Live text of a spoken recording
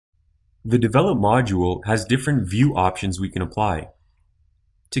The Develop module has different view options we can apply.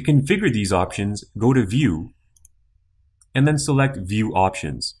 To configure these options, go to View, and then select View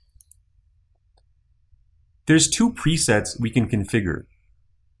Options. There's two presets we can configure.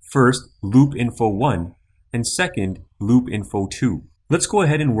 First, Loupe Info 1, and second, Loupe Info 2. Let's go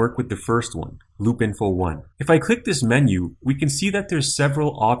ahead and work with the first one, Loupe Info 1. If I click this menu, we can see that there's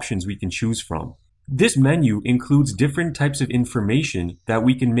several options we can choose from. This menu includes different types of information that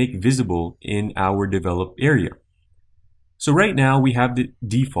we can make visible in our develop area. So right now we have the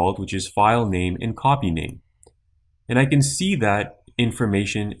default, which is file name and copy name. And I can see that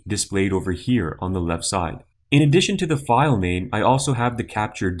information displayed over here on the left side. In addition to the file name, I also have the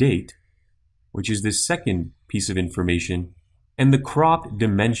capture date, which is the second piece of information, and the cropped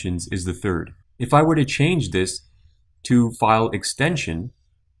dimensions is the third. If I were to change this to file extension,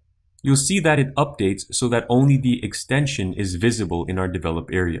 you'll see that it updates so that only the extension is visible in our develop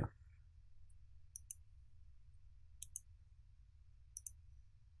area.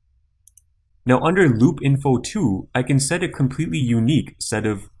 Now under Loupe Info 2, I can set a completely unique set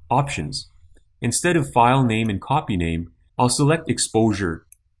of options. Instead of file name and copy name, I'll select exposure.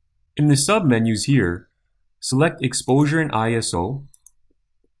 In the sub-menus here, select exposure and ISO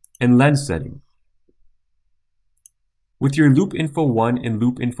and lens setting. With your Loupe Info 1 and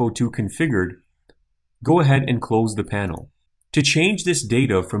Loupe Info 2 configured, go ahead and close the panel. To change this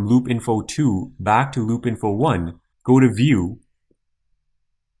data from Loupe Info 2 back to Loupe Info 1, go to View,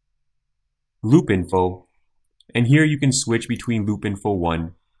 Loupe Info, and here you can switch between Loupe Info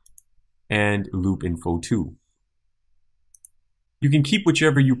 1 and Loupe Info 2. You can keep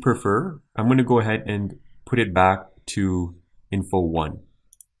whichever you prefer. I'm going to go ahead and put it back to Info 1.